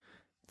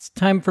It's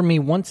time for me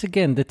once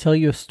again to tell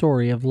you a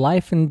story of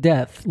life and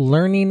death,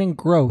 learning and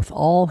growth,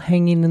 all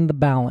hanging in the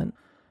balance.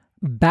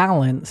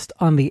 Balanced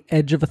on the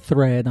edge of a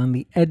thread, on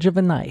the edge of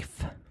a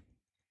knife.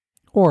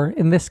 Or,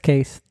 in this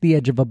case, the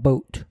edge of a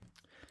boat.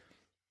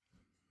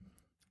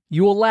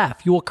 You will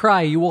laugh, you will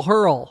cry, you will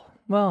hurl.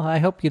 Well, I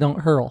hope you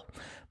don't hurl.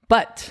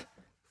 But,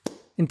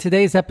 in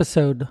today's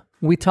episode,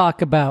 we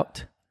talk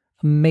about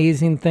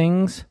amazing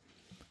things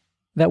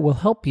that will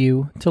help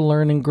you to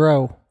learn and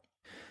grow.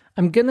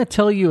 I'm going to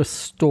tell you a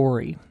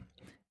story,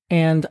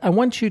 and I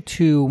want you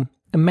to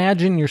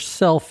imagine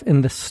yourself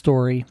in this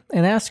story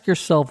and ask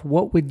yourself,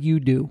 what would you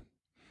do?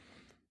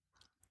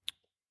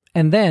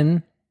 And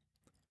then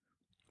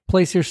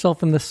place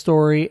yourself in the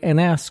story and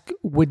ask,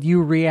 would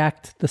you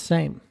react the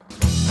same?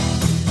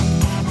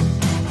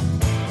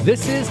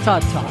 This is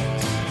Todd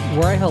Talks,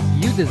 where I help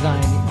you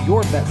design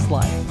your best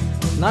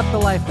life. Not the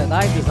life that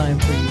I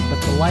designed for you,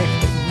 but the life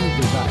that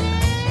you desire.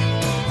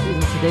 In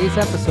today's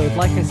episode,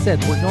 like I said,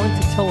 we're going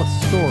to tell a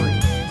story,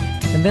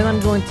 and then I'm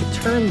going to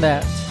turn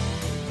that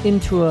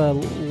into a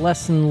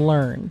lesson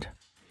learned.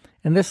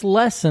 And this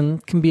lesson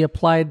can be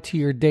applied to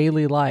your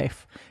daily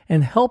life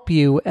and help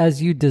you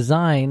as you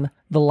design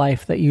the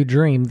life that you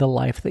dream, the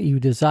life that you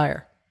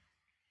desire.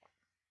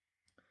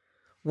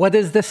 What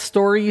is this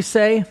story, you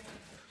say?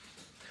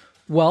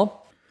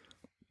 Well,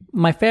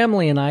 my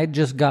family and I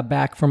just got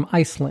back from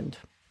Iceland.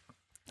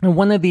 And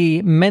one of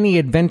the many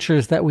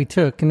adventures that we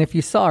took, and if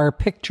you saw our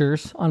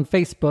pictures on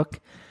Facebook,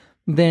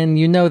 then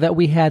you know that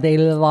we had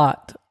a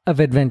lot of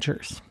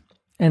adventures,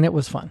 and it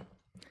was fun.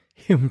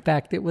 In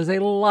fact, it was a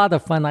lot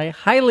of fun. I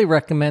highly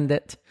recommend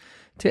it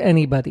to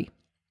anybody. It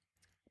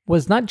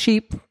was not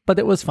cheap, but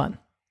it was fun.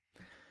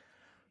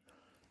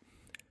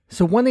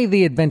 So one of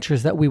the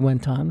adventures that we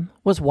went on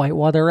was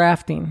whitewater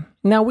rafting.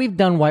 Now, we've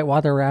done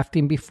whitewater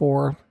rafting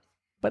before,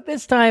 but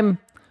this time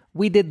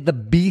we did the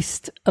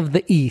Beast of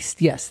the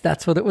East. Yes,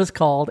 that's what it was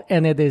called.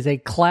 And it is a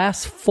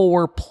Class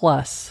 4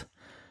 Plus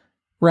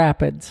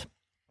rapids.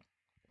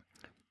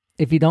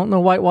 If you don't know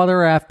whitewater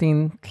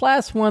rafting,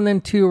 Class 1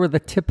 and 2 are the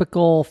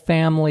typical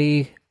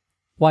family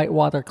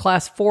whitewater.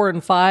 Class 4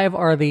 and 5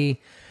 are the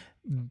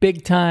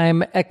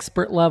big-time,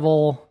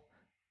 expert-level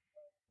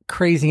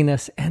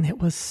craziness. And it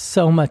was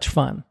so much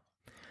fun.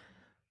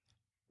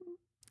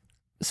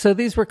 So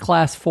these were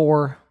Class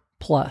 4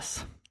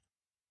 Plus.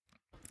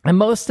 And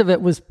most of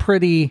it was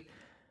pretty,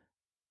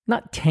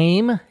 not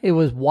tame, it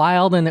was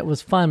wild and it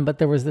was fun, but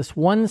there was this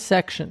one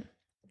section.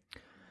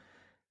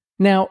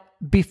 Now,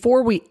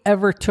 before we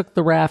ever took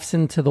the rafts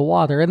into the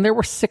water, and there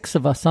were 6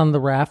 of us on the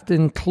raft,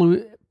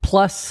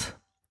 plus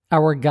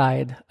our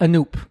guide,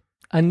 Anoop.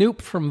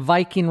 Anoop from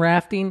Viking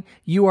Rafting,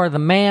 you are the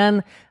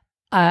man.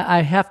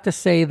 I have to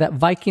say that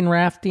Viking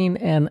Rafting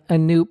and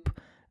Anoop,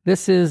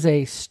 this is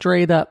a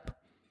straight up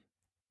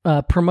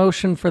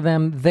promotion for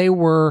them. They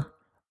were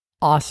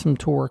awesome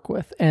to work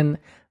with, and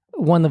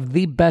one of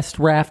the best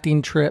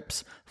rafting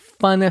trips,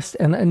 funnest,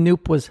 and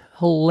Anoop was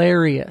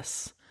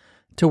hilarious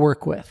to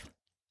work with.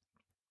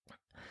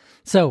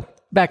 So,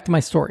 back to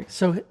my story.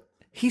 So,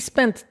 he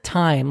spent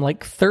time,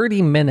 like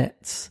 30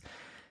 minutes,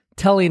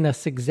 telling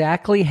us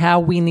exactly how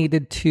we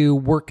needed to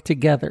work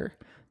together,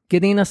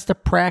 getting us to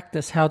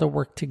practice how to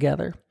work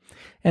together.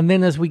 And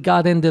then as we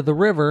got into the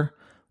river,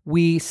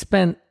 we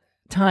spent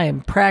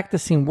time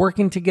practicing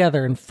working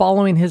together and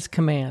following his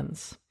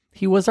commands.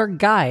 He was our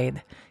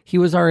guide. He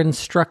was our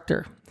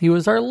instructor. He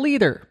was our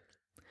leader.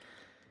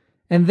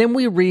 And then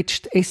we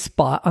reached a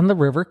spot on the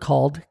river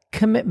called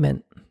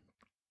Commitment.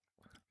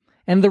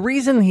 And the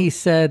reason he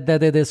said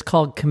that it is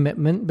called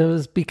Commitment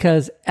was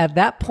because at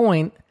that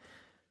point,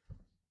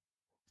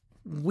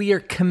 we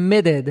are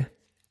committed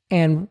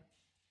and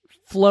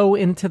flow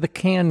into the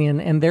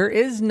canyon, and there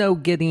is no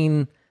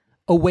getting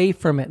away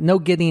from it, no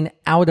getting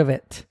out of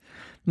it,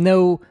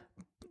 no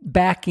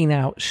backing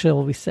out,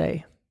 shall we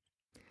say.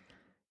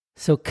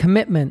 So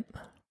commitment.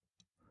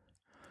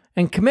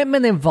 And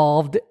commitment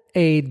involved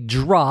a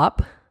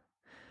drop,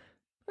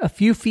 a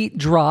few feet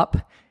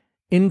drop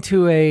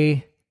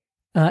into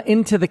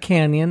the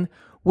canyon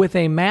with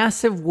a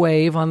massive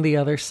wave on the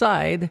other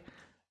side,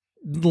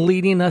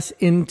 leading us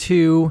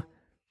into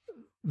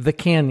the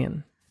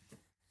canyon.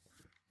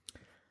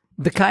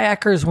 The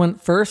kayakers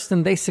went first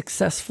and they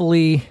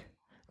successfully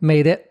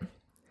made it.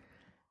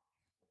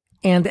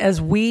 And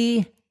as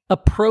we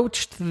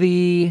approached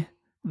the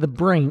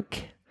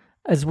brink,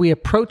 as we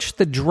approached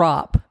the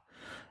drop,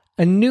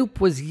 Anoop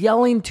was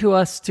yelling to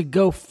us to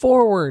go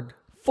forward,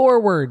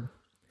 forward.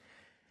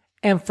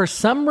 And for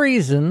some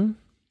reason,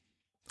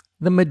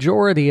 the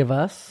majority of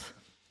us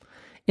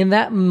in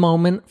that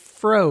moment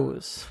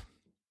froze.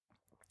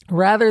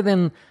 Rather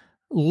than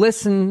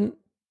listen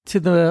to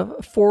the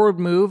forward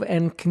move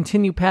and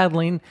continue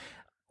paddling,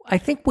 I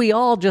think we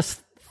all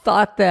just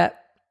thought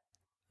that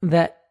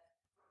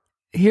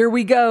here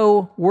we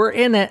go, we're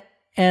in it,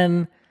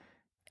 and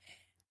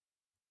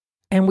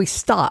we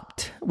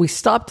stopped. We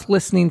stopped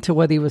listening to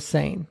what he was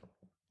saying.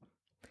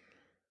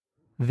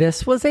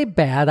 This was a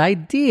bad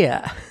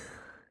idea.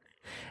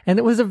 And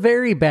it was a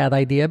very bad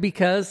idea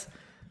because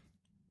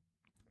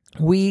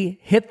we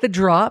hit the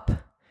drop,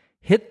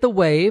 hit the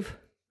wave,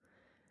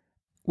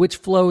 which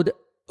flowed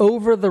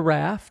over the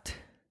raft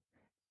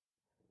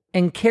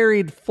and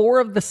carried 4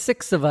 of the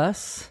 6 of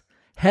us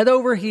head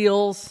over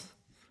heels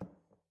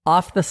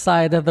off the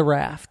side of the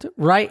raft,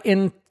 right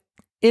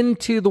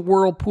into the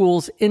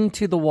whirlpools,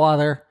 into the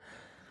water.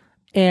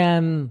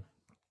 And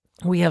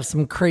we have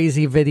some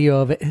crazy video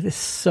of it. It is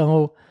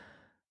so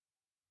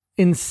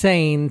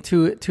insane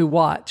to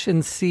watch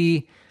and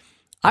see.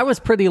 I was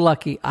pretty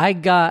lucky. I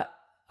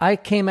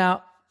came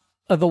out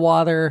of the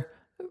water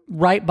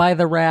right by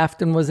the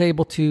raft and was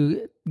able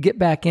to get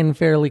back in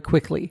fairly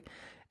quickly.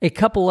 A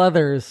couple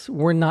others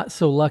were not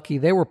so lucky.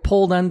 They were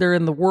pulled under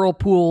in the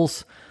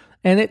whirlpools,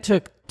 and it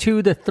took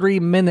 2 to 3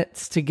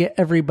 minutes to get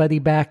everybody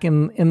back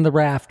in the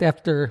raft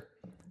after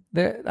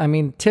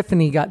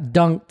Tiffany got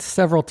dunked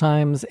several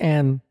times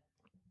and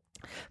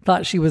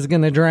thought she was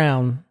going to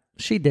drown.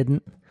 She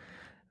didn't.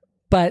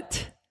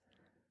 But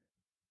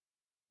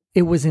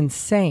it was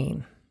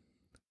insane.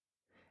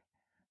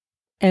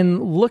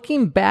 And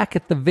looking back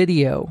at the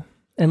video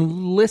and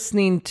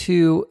listening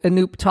to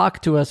Anoop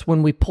talk to us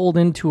when we pulled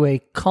into a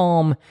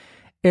calm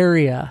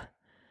area,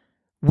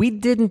 we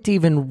didn't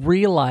even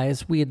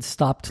realize we had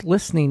stopped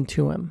listening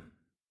to him.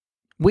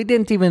 We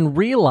didn't even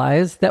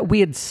realize that we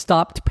had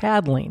stopped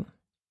paddling.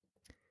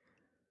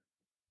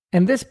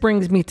 And this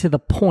brings me to the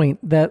point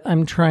that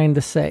I'm trying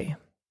to say.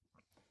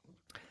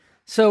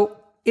 So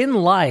in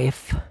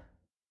life,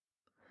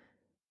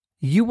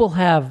 you will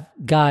have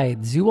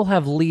guides, you will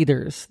have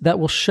leaders that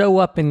will show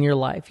up in your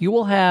life. You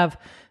will have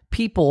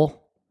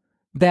people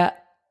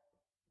that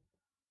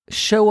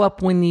show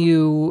up when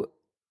you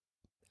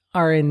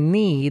are in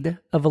need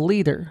of a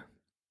leader.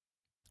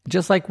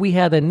 Just like we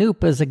had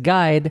Anoop as a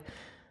guide,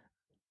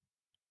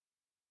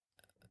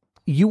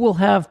 you will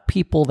have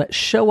people that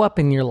show up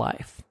in your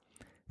life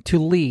to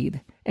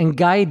lead and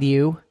guide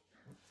you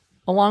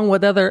along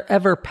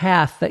whatever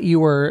path that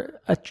you are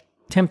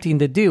attempting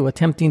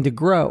to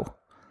grow.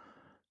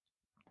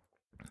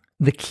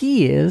 The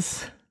key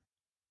is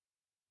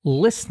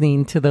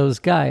listening to those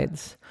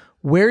guides.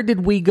 Where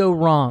did we go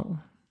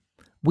wrong?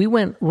 We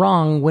went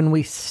wrong when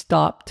we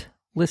stopped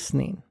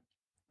listening.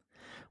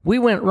 We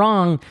went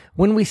wrong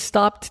when we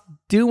stopped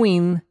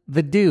doing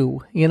the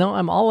do.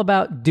 I'm all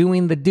about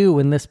doing the do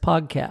in this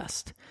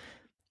podcast.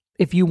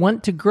 If you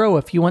want to grow,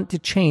 if you want to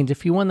change,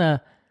 if you want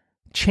to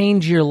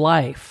change your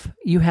life,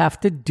 you have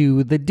to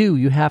do the do.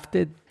 You have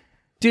to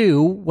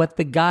do what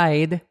the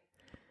guide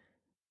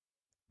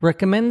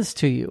recommends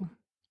to you.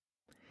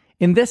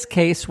 In this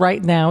case,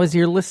 right now, as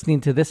you're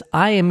listening to this,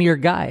 I am your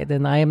guide,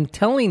 and I am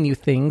telling you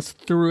things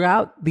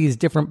throughout these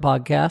different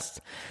podcasts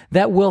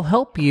that will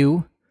help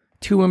you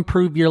to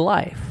improve your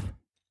life.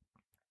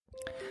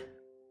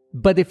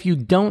 But if you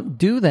don't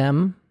do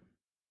them,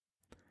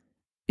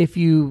 if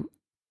you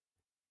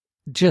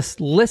just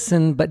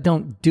listen but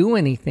don't do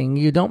anything,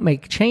 you don't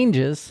make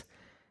changes,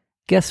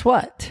 guess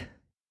what?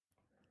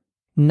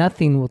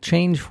 Nothing will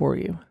change for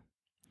you.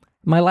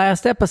 My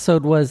last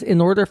episode was,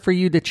 in order for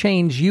you to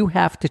change, you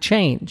have to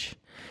change.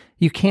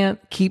 You can't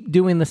keep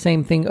doing the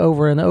same thing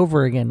over and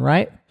over again,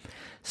 right?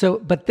 So,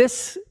 but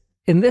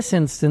in this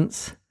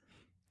instance,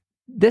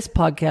 this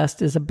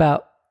podcast is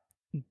about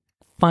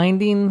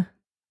finding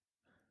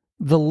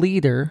the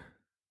leader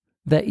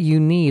that you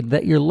need,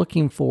 that you're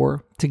looking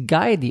for to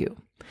guide you.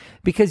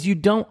 Because you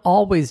don't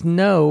always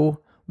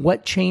know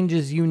what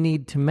changes you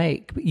need to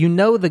make. You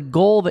know the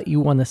goal that you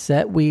want to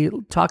set. We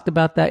talked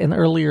about that in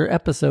earlier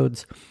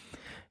episodes,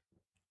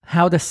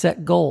 how to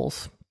set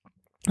goals.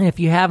 And if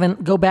you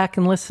haven't, go back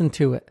and listen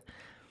to it.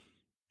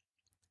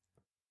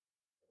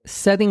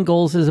 Setting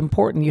goals is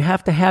important. You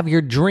have to have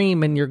your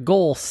dream and your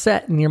goal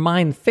set and your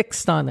mind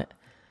fixed on it.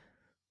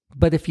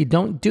 But if you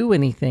don't do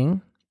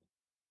anything,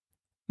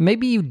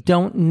 maybe you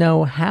don't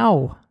know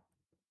how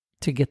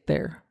to get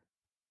there.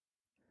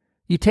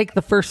 You take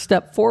the first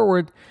step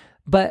forward,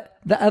 but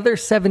the other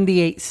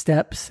 78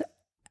 steps,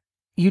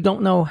 you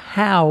don't know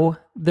how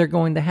they're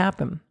going to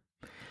happen.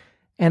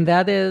 And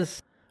that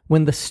is,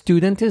 when the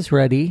student is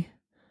ready,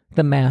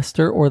 the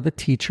master or the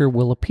teacher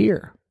will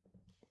appear.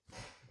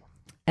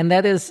 And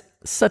that is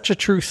such a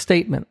true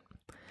statement.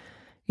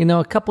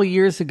 A couple of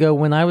years ago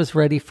when I was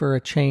ready for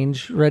a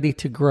change, ready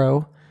to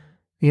grow,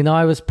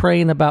 I was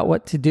praying about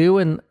what to do,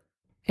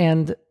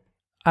 and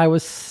I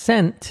was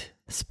sent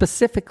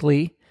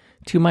specifically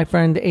to my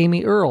friend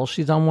Amy Earle.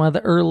 She's on one of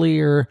the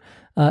earlier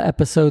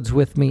episodes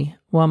with me,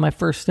 one of my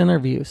first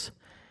interviews.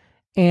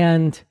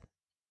 And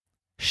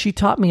she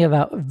taught me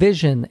about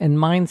vision and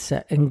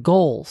mindset and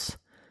goals.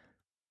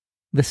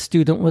 The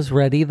student was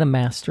ready, the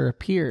master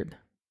appeared.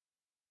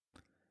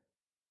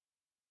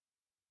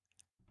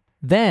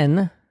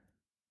 Then,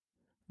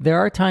 there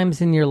are times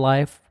in your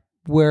life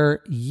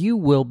where you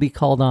will be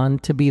called on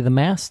to be the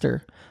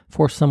master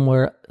for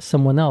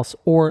someone else,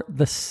 or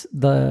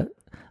the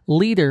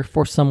leader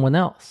for someone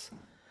else.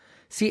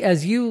 See,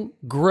 as you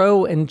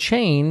grow and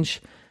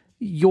change,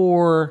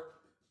 your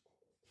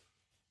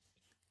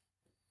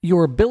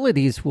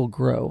abilities will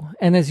grow.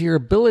 And as your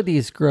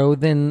abilities grow,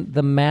 then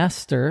the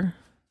master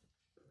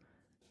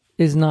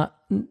is no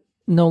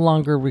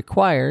longer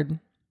required,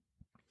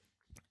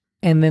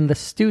 and then the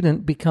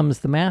student becomes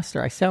the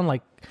master. I sound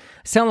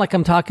like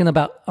I'm talking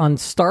about on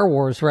Star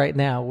Wars right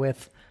now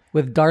with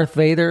Darth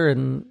Vader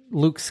and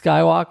Luke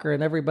Skywalker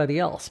and everybody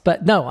else.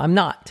 But no, I'm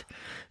not.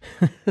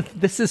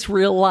 This is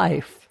real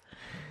life.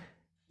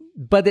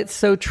 But it's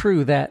so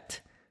true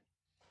that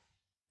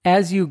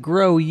as you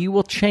grow, you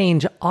will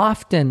change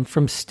often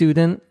from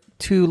student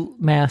to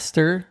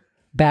master,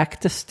 back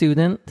to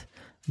student,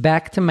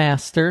 back to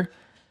master.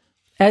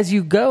 As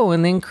you go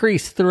and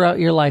increase throughout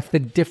your life, the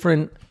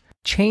different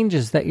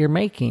changes that you're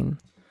making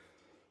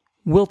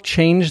will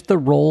change the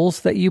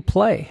roles that you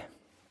play.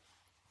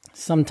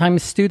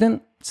 Sometimes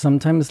student,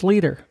 sometimes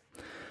leader.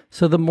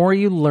 So the more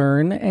you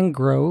learn and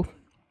grow,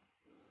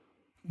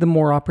 the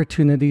more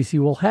opportunities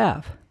you will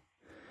have.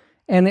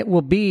 And it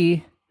will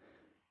be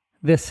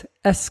this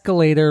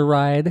escalator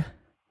ride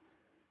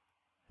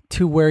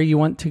to where you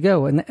want to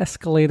go, an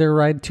escalator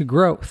ride to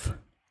growth.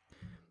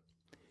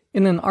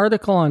 In an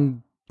article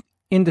on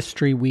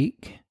Industry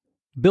Week,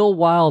 Bill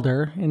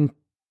Wilder in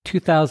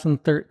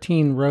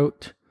 2013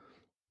 wrote,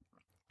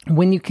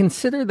 "When you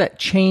consider that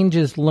change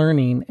is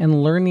learning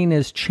and learning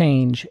is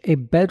change, a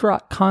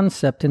bedrock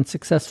concept in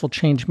successful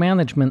change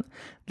management,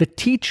 the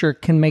teacher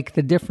can make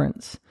the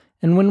difference.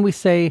 And when we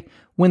say,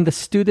 when the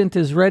student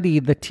is ready,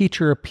 the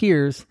teacher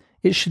appears,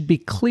 it should be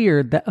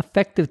clear that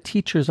effective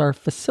teachers are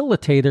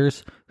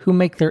facilitators who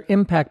make their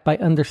impact by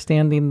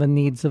understanding the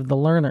needs of the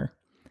learner."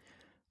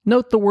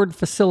 Note the word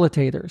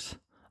facilitators.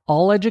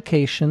 All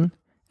education,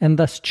 and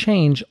thus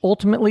change,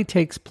 ultimately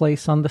takes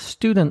place on the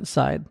student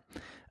side.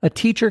 A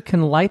teacher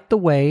can light the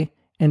way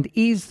and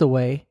ease the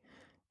way,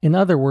 in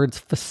other words,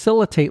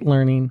 facilitate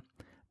learning,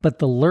 but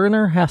the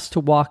learner has to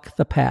walk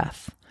the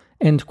path.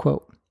 End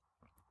quote.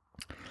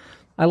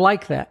 I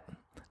like that.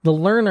 The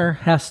learner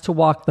has to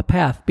walk the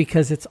path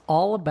because it's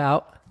all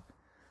about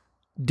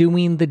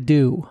doing the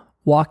do,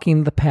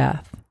 walking the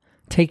path,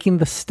 taking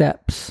the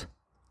steps.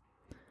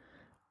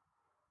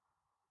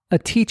 A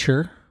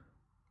teacher,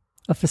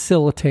 a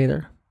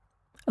facilitator,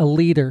 a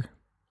leader,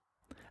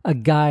 a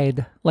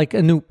guide like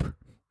Anoop,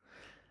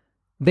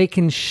 they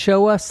can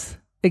show us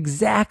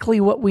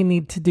exactly what we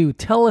need to do,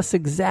 tell us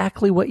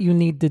exactly what you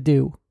need to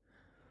do.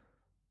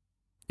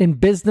 In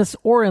business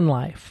or in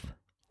life,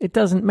 it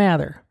doesn't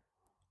matter.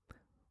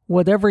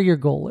 Whatever your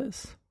goal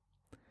is,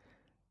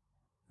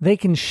 they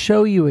can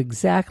show you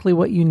exactly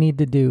what you need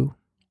to do,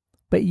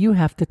 but you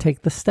have to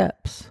take the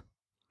steps.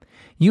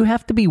 You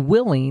have to be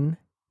willing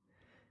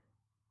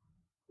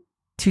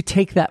to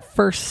take that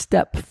first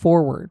step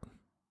forward.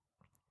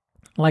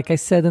 Like I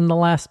said in the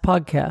last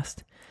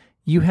podcast,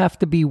 you have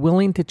to be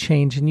willing to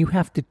change, and you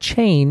have to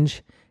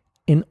change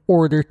in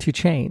order to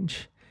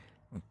change.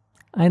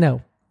 I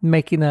know,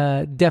 making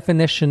a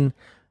definition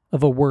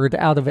of a word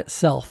out of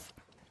itself.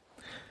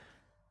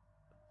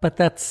 But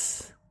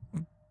that's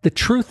the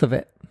truth of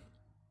it.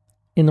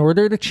 In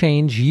order to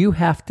change, you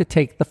have to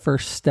take the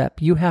first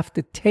step. You have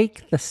to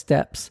take the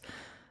steps.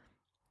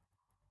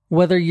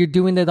 Whether you're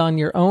doing it on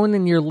your own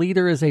and your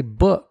leader is a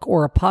book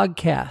or a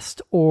podcast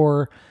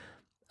or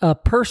a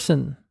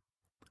person,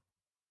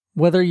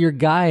 whether your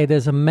guide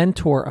is a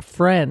mentor, a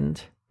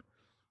friend,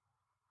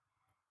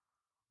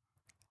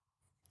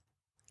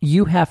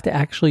 you have to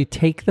actually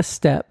take the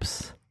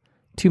steps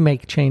to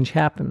make change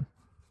happen.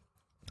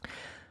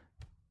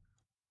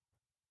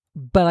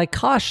 But I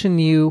caution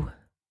you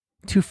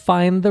to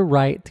find the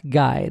right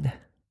guide.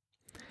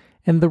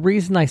 And the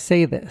reason I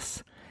say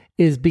this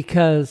is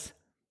because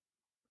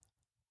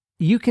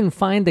you can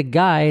find a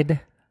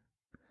guide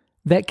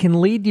that can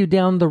lead you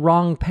down the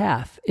wrong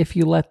path if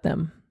you let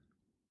them.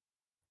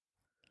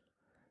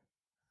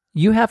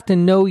 You have to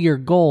know your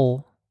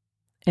goal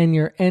and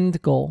your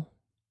end goal.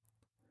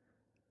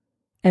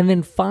 And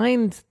then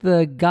find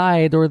the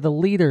guide or the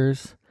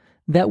leaders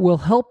that will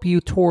help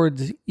you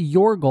towards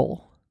your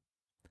goal,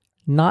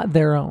 not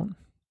their own.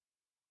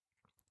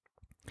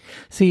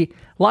 See,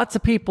 lots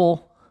of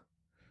people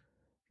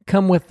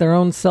come with their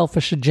own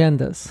selfish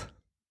agendas.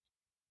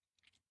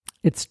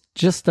 It's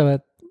just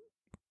a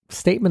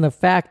statement of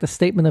fact, a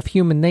statement of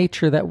human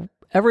nature that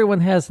everyone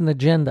has an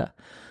agenda.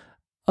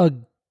 A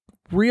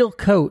real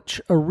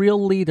coach, a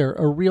real leader,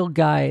 a real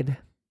guide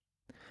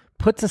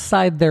puts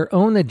aside their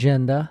own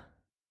agenda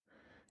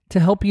to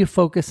help you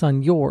focus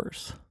on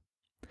yours.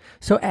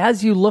 So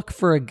as you look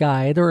for a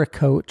guide or a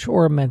coach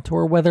or a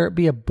mentor, whether it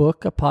be a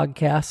book, a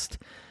podcast,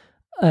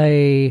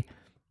 a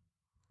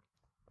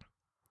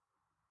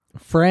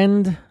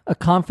friend, a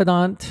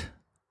confidant,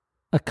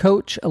 a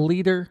coach, a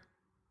leader,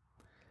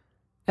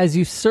 as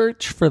you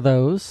search for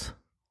those,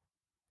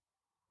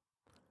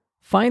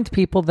 find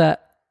people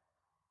that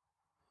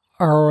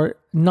are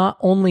not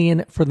only in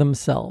it for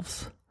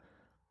themselves.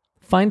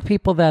 Find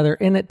people that are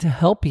in it to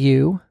help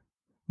you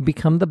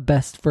become the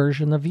best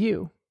version of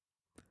you.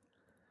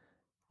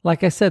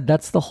 Like I said,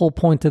 that's the whole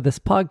point of this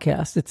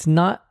podcast. It's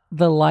not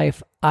the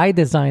life I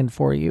designed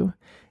for you.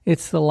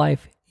 It's the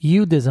life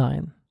you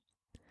design.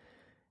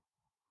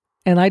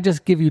 And I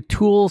just give you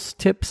tools,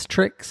 tips,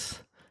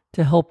 tricks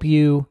to help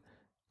you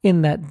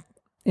in that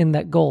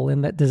goal,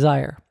 in that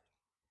desire.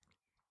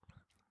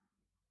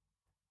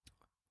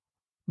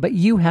 But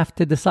you have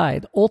to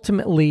decide.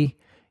 Ultimately,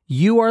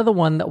 you are the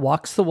one that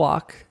walks the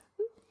walk,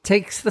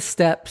 takes the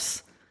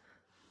steps,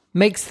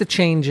 makes the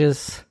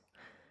changes,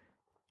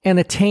 and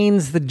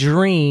attains the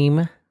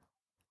dream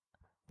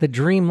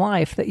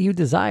life that you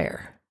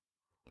desire.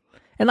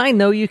 And I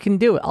know you can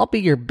do it. I'll be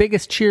your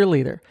biggest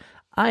cheerleader.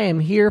 I am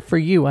here for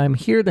you. I'm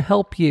here to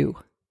help you.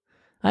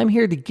 I'm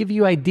here to give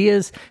you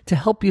ideas to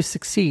help you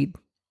succeed.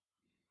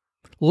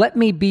 Let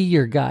me be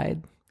your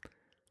guide.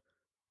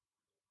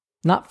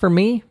 Not for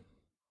me,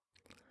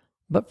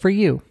 but for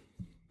you.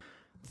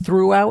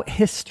 Throughout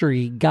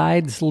history,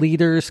 guides,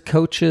 leaders,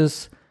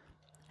 coaches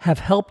have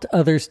helped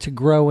others to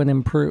grow and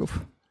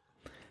improve.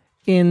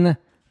 In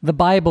the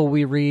Bible,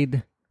 we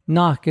read,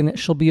 "Knock, and it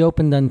shall be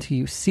opened unto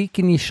you. Seek,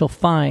 and ye shall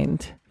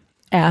find.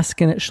 Ask,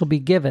 and it shall be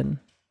given."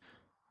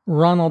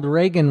 Ronald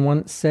Reagan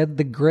once said,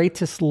 "The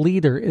greatest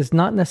leader is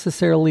not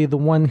necessarily the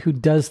one who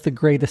does the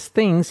greatest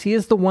things. He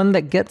is the one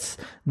that gets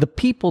the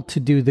people to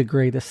do the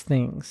greatest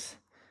things."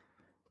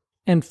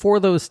 And for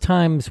those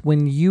times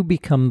when you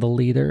become the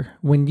leader,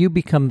 when you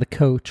become the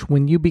coach,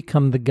 when you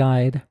become the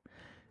guide,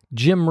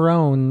 Jim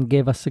Rohn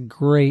gave us a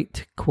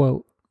great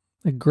quote,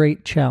 a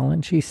great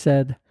challenge. He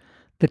said,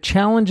 "The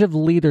challenge of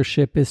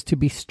leadership is to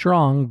be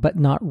strong but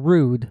not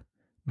rude,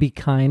 be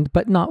kind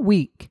but not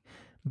weak,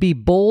 be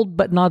bold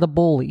but not a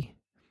bully,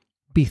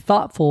 be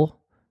thoughtful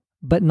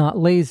but not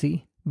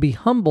lazy, be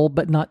humble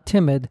but not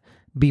timid,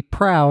 be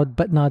proud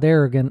but not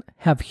arrogant,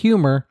 have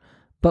humor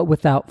but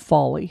without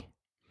folly."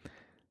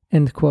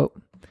 End quote.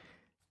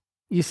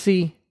 You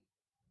see,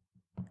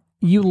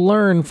 you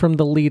learn from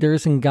the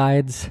leaders and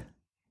guides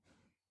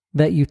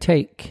that you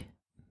take,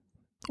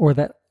 or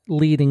that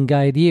lead and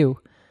guide you,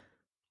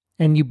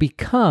 and you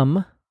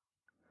become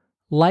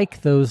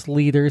like those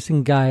leaders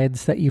and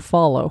guides that you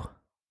follow.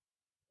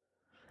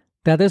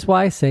 That is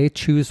why I say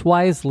choose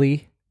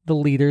wisely the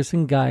leaders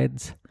and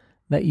guides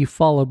that you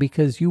follow,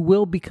 because you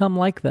will become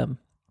like them.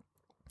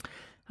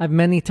 I've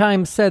many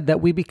times said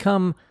that we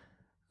become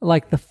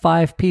like the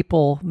 5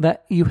 people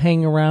that you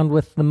hang around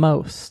with the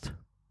most,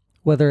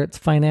 whether it's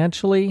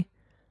financially,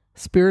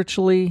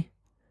 spiritually,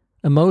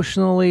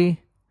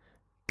 emotionally.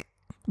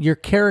 Your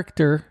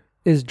character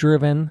is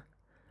driven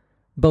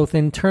both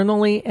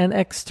internally and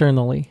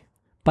externally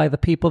by the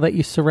people that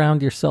you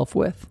surround yourself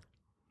with.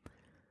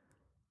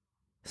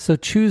 So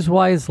choose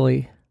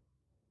wisely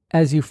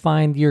as you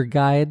find your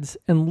guides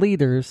and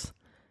leaders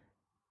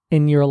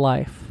in your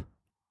life.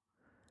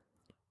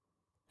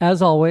 As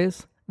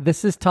always,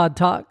 this is Todd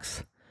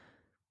Talks,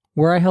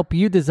 where I help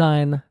you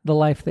design the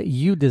life that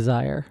you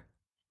desire.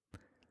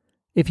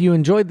 If you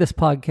enjoyed this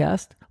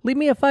podcast, leave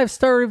me a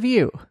 5-star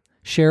review,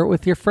 share it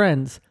with your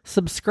friends,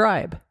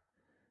 subscribe.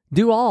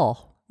 Do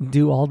all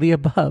the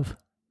above.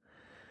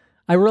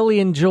 I really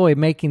enjoy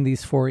making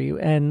these for you,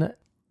 and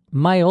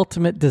my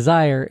ultimate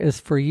desire is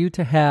for you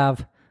to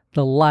have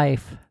the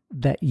life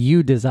that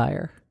you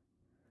desire.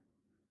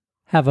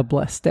 Have a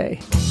blessed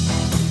day.